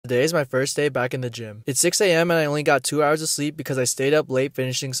Today is my first day back in the gym. It's 6 a.m. and I only got 2 hours of sleep because I stayed up late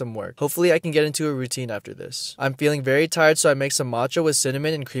finishing some work. Hopefully I can get into a routine after this. I'm feeling very tired, so I make some matcha with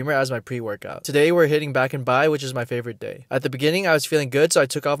cinnamon and creamer as my pre-workout. Today we're hitting back and bi, which is my favorite day. At the beginning I was feeling good, so I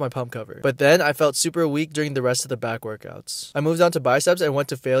took off my pump cover. But then I felt super weak during the rest of the back workouts. I moved on to biceps and went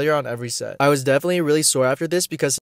to failure on every set. I was definitely really sore after this because